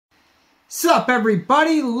Sup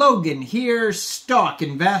everybody, Logan here, stock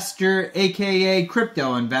investor, aka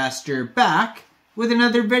crypto investor, back with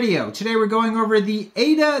another video. Today we're going over the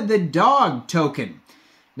ADA the dog token.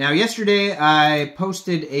 Now yesterday I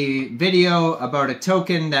posted a video about a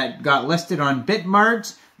token that got listed on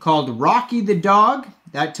Bitmart called Rocky the Dog.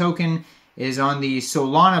 That token is on the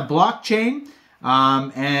Solana blockchain.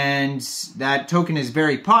 And that token is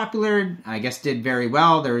very popular, I guess did very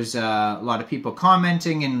well. There's a lot of people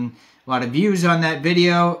commenting and a lot of views on that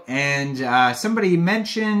video, and somebody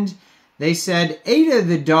mentioned, they said Ada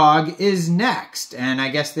the dog is next, and I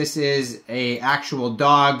guess this is a actual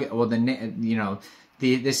dog. Well,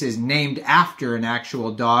 this is named after an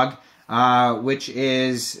actual dog, which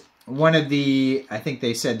is one of the, I think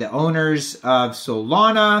they said, the owners of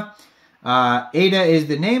Solana. Ada is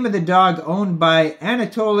the name of the dog owned by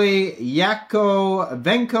Anatoly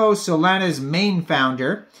Yakovenko, Solana's main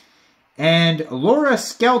founder, and Laura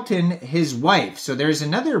Skelton, his wife. So there's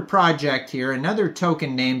another project here, another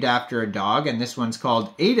token named after a dog, and this one's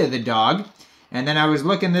called Ada the Dog. And then I was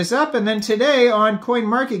looking this up, and then today on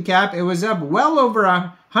CoinMarketCap, it was up well over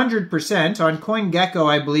 100%. On CoinGecko,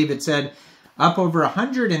 I believe it said up over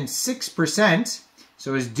 106%.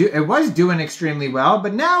 So it was doing extremely well,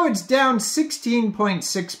 but now it's down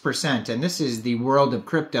 16.6%. And this is the world of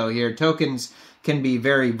crypto here. Tokens can be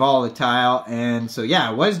very volatile, and so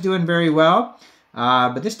yeah, it was doing very well,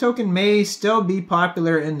 but this token may still be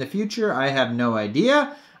popular in the future. I have no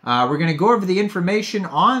idea. We're going to go over the information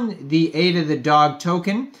on the Ada the Dog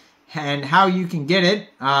token and how you can get it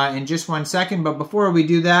in just 1 second, but before we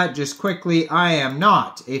do that, just quickly, I am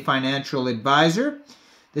not a financial advisor.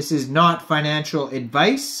 This is not financial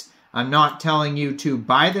advice. I'm not telling you to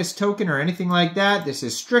buy this token or anything like that. This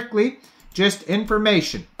is strictly just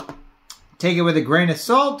information. Take it with a grain of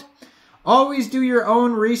salt. Always do your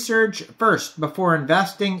own research first before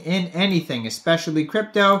investing in anything, especially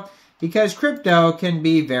crypto, because crypto can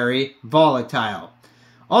be very volatile.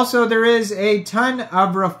 Also, there is a ton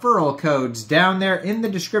of referral codes down there in the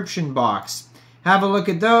description box. Have a look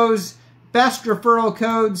at those. Best referral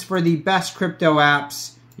codes for the best crypto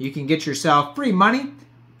apps. You can get yourself free money,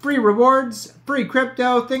 free rewards, free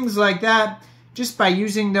crypto, things like that. Just by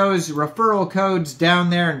using those referral codes down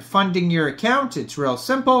there and funding your account. It's real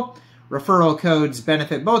simple. Referral codes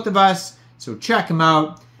benefit both of us, so check them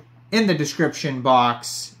out in the description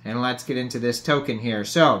box. And let's get into this token here.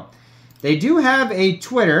 So, they do have a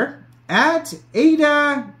Twitter, at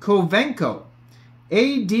Adakovenko.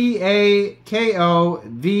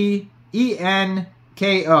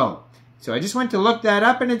 Adakovenko. So I just went to look that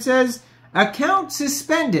up, and it says, account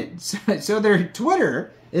suspended. So their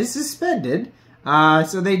Twitter is suspended.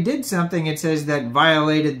 So they did something, it says, that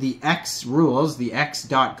violated the X rules, the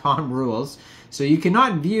X.com rules. So you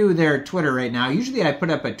cannot view their Twitter right now. Usually I put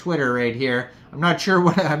up a Twitter right here. I'm not sure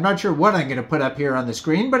what I'm going to put up here on the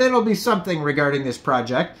screen, but it'll be something regarding this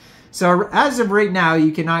project. So as of right now,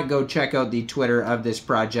 you cannot go check out the Twitter of this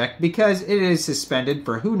project because it is suspended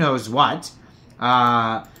for who knows what.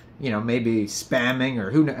 Maybe spamming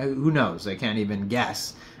or who knows? I can't even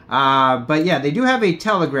guess. But yeah, they do have a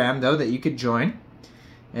Telegram, though, that you could join.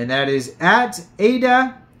 And that is at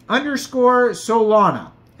Ada_Solana.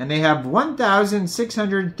 And they have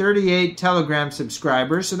 1,638 Telegram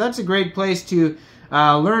subscribers. So that's a great place to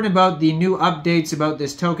learn about the new updates about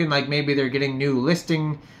this token. Like maybe they're getting new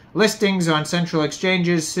listings on central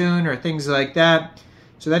exchanges soon or things like that.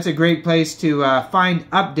 So that's a great place to find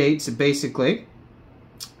updates, basically.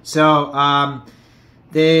 So,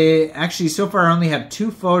 they actually so far only have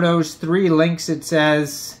 2 photos, 3 links, it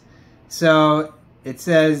says. So it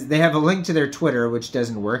says they have a link to their Twitter, which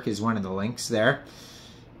doesn't work, is one of the links there.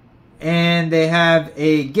 And they have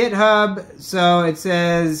a GitHub. So it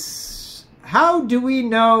says, how do we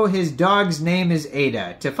know his dog's name is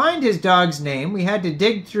Ada? To find his dog's name, we had to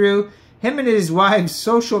dig through him and his wife's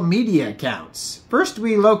social media accounts. First,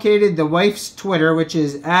 we located the wife's Twitter, which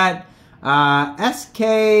is at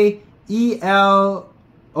Skelvenko.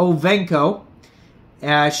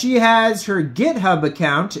 She has her GitHub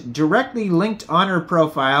account directly linked on her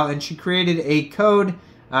profile, and she created a code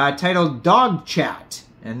titled Dog Chat.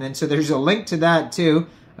 And then so there's a link to that too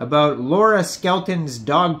about Laura Skelton's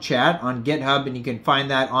Dog Chat on GitHub, and you can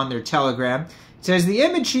find that on their Telegram. It says the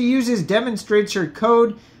image she uses demonstrates her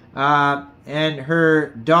code and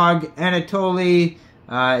her dog Anatoly.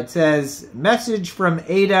 It says, message from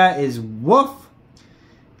Ada is woof.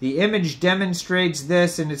 The image demonstrates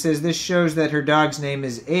this, and it says this shows that her dog's name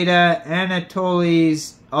is Ada.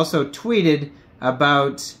 Anatoly's also tweeted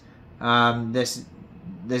about this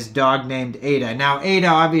dog named Ada. Now, Ada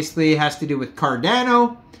obviously has to do with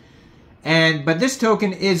Cardano, But this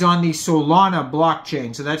token is on the Solana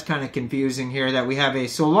blockchain, so that's kind of confusing here that we have a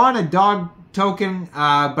Solana dog token,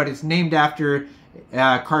 but it's named after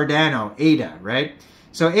Cardano, ADA, right?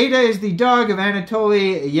 So ADA is the dog of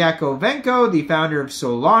Anatoly Yakovenko, the founder of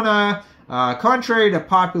Solana. Contrary to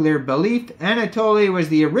popular belief, Anatoly was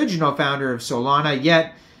the original founder of Solana,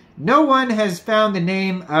 yet no one has found the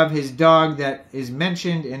name of his dog that is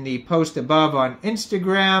mentioned in the post above on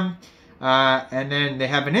Instagram. And then they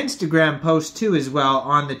have an Instagram post too as well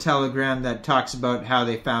on the Telegram that talks about how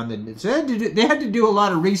they found it. So they had to do a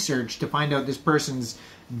lot of research to find out this person's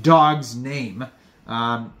dog's name.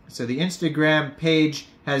 So the Instagram page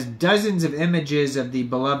has dozens of images of the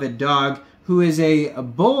beloved dog, who is a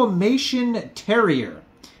Bullmation Terrier.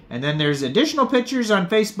 And then there's additional pictures on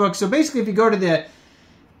Facebook. So basically, if you go to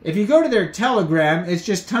their Telegram, it's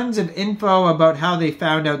just tons of info about how they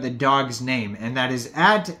found out the dog's name. And that is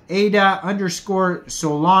at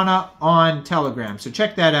ADA_Solana on Telegram. So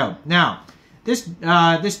check that out. Now, this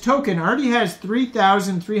token already has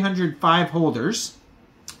 3,305 holders.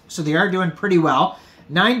 So they are doing pretty well.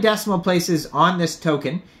 9 decimal places on this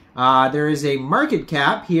token. There is a market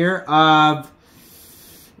cap here of,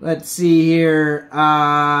 let's see here,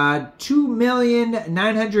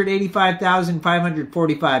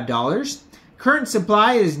 $2,985,545. Current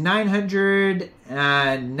supply is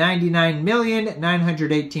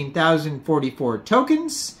 999,918,044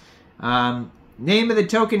 tokens. Name of the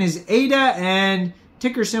token is ADA, and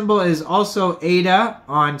ticker symbol is also ADA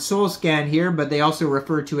on SolScan here, but they also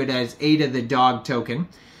refer to it as ADA the dog token.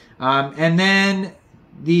 And then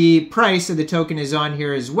the price of the token is on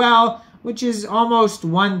here as well, which is almost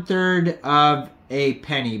 1/3 of a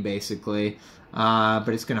penny, basically. But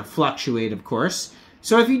it's going to fluctuate, of course.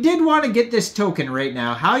 So if you did want to get this token right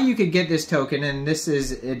now, how you could get this token, and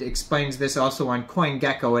it explains this also on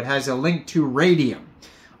CoinGecko. It has a link to Raydium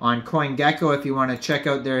on CoinGecko if you want to check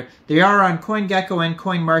out they are on CoinGecko and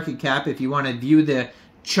CoinMarketCap if you want to view the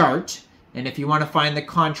chart, and if you want to find the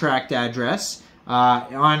contract address.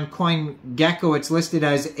 On CoinGecko, it's listed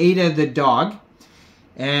as ADA the dog.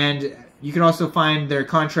 And you can also find their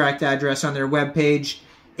contract address on their webpage,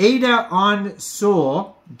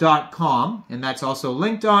 adaonsol.com. And that's also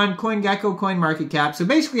linked on CoinGecko, CoinMarketCap. So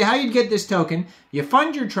basically, how you get this token, you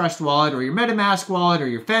fund your Trust wallet or your MetaMask wallet or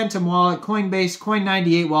your Phantom wallet, Coinbase,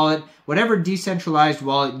 Coin98 wallet, whatever decentralized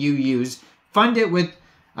wallet you use. Fund it with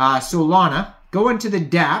Solana. Go into the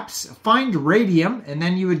dApps, find Raydium, and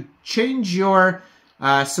then you would change your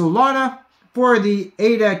Solana for the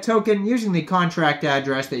ADA token using the contract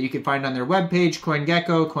address that you can find on their webpage,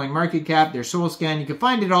 CoinGecko, CoinMarketCap, their SolScan. You can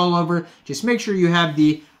find it all over. Just make sure you have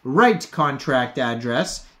the right contract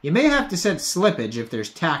address. You may have to set slippage if there's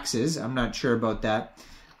taxes. I'm not sure about that.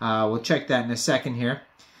 We'll check that in a second here.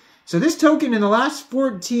 So this token in the last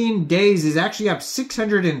 14 days is actually up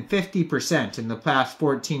 650% in the past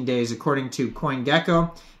 14 days, according to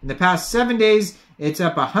CoinGecko. In the past 7 days, it's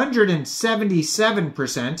up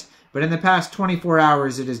 177%, but in the past 24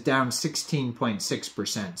 hours, it is down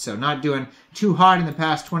 16.6%. So not doing too hot in the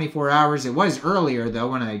past 24 hours. It was earlier, though,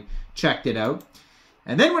 when I checked it out.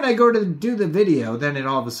 And then when I go to do the video, then it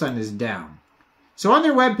all of a sudden is down. So on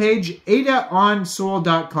their webpage,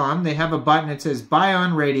 adaonsol.com, they have a button that says Buy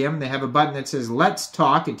on Raydium. They have a button that says Let's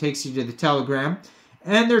Talk. It takes you to the Telegram.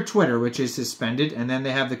 And their Twitter, which is suspended. And then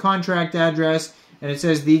they have the contract address. And it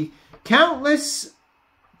says the countless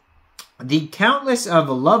of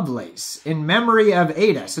Lovelace in memory of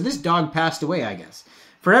Ada. So this dog passed away, I guess.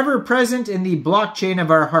 Forever present in the blockchain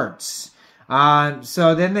of our hearts.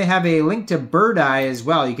 So then they have a link to Bird Eye as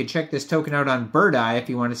well. You can check this token out on Bird Eye if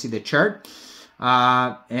you want to see the chart.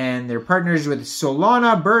 And they're partners with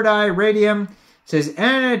Solana, Bird Eye, Raydium. It says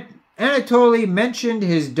Anatoly mentioned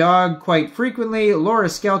his dog quite frequently. Laura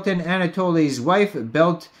Skelton, Anatoly's wife,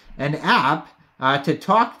 built an app to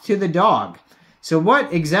talk to the dog. So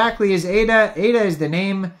what exactly is ADA? ADA is the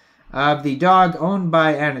name of the dog owned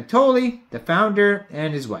by Anatoly, the founder,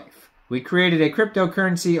 and his wife. We created a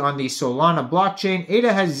cryptocurrency on the Solana blockchain.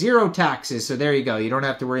 ADA has 0 taxes, so there you go. You don't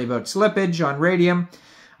have to worry about slippage on Raydium.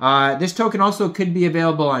 This token also could be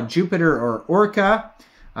available on Jupiter or Orca,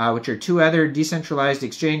 which are 2 other decentralized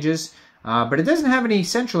exchanges. But it doesn't have any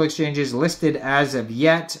central exchanges listed as of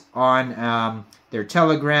yet on their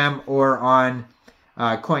Telegram or on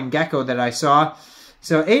CoinGecko that I saw.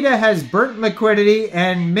 So ADA has burnt liquidity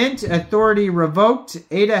and mint authority revoked.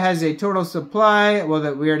 ADA has a total supply, well,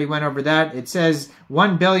 that we already went over that. It says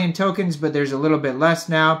 1 billion tokens, but there's a little bit less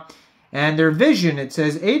now. And their vision, it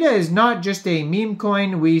says, ADA is not just a meme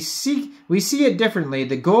coin. We see it differently.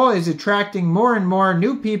 The goal is attracting more and more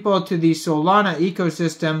new people to the Solana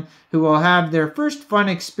ecosystem who will have their first fun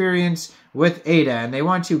experience with ADA. And they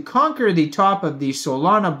want to conquer the top of the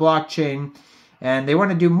Solana blockchain. And they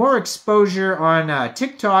want to do more exposure on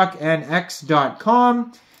TikTok and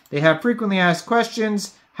X.com. They have frequently asked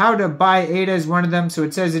questions. How to buy ADA is one of them. So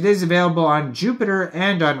it says it is available on Jupiter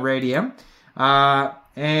and on Raydium.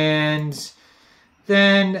 And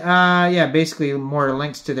then, yeah, basically more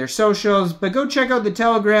links to their socials. But go check out the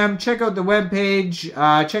Telegram, check out the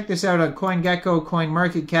webpage, check this out on CoinGecko,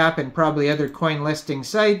 CoinMarketCap, and probably other coin listing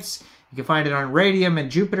sites. You can find it on Raydium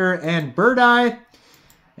and Jupiter and Birdeye.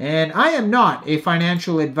 And I am not a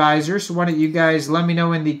financial advisor, so why don't you guys let me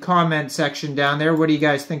know in the comment section down there. What do you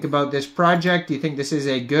guys think about this project? Do you think this is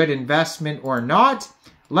a good investment or not?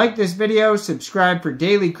 Like this video, subscribe for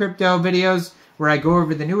daily crypto videos, where I go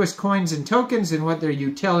over the newest coins and tokens and what their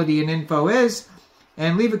utility and info is.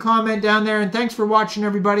 And leave a comment down there. And thanks for watching,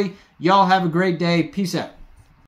 everybody. Y'all have a great day. Peace out.